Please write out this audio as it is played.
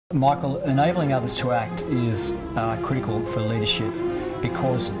Michael, enabling others to act is critical for leadership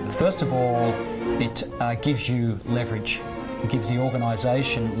because, first of all, it gives you leverage. It gives the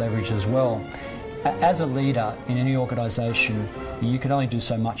organisation leverage as well. As a leader in any organisation, you can only do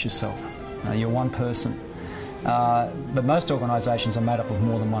so much yourself. You're one person. But most organisations are made up of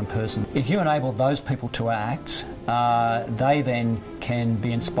more than one person. If you enable those people to act, they then can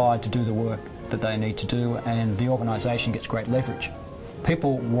be inspired to do the work that they need to do, and the organisation gets great leverage.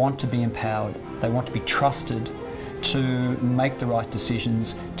 People want to be empowered. They want to be trusted to make the right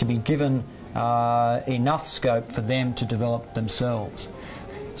decisions, to be given enough scope for them to develop themselves.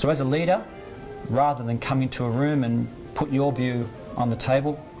 So as a leader, rather than come into a room and put your view on the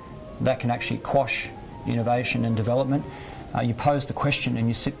table, that can actually quash innovation and development. You pose the question and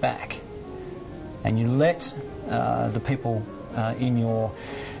you sit back and you let the people in your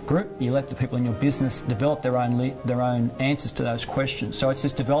group, you let the people in your business develop their own answers to those questions. So it's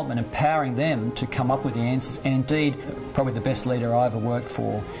this development, empowering them to come up with the answers. And indeed, probably the best leader I ever worked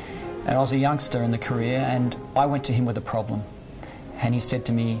for. And I was a youngster in the career, and I went to him with a problem. And he said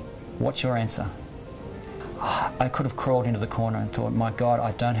to me, "What's your answer?" I could have crawled into the corner and thought, my God,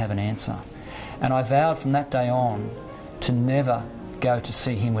 I don't have an answer. And I vowed from that day on to never go to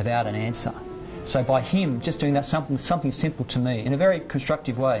see him without an answer. So by him just doing that something simple to me in a very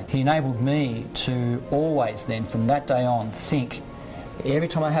constructive way, he enabled me to always then, from that day on, think, every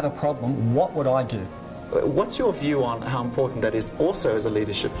time I have a problem, what would I do? What's your view on how important that is also as a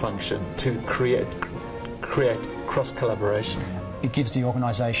leadership function to create cross-collaboration? It gives the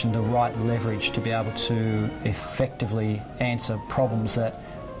organisation the right leverage to be able to effectively answer problems that,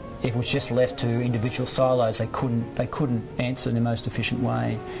 if it was just left to individual silos, they couldn't answer in the most efficient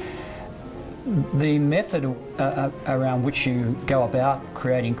way. The method around which you go about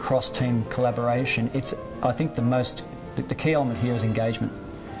creating cross-team collaboration, I think the key element here is engagement.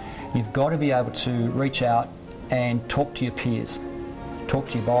 You've got to be able to reach out and talk to your peers, talk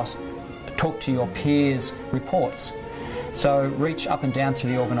to your boss, talk to your peers' reports. So reach up and down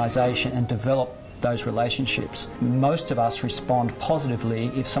through the organisation and develop those relationships. Most of us respond positively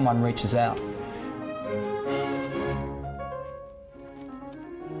if someone reaches out.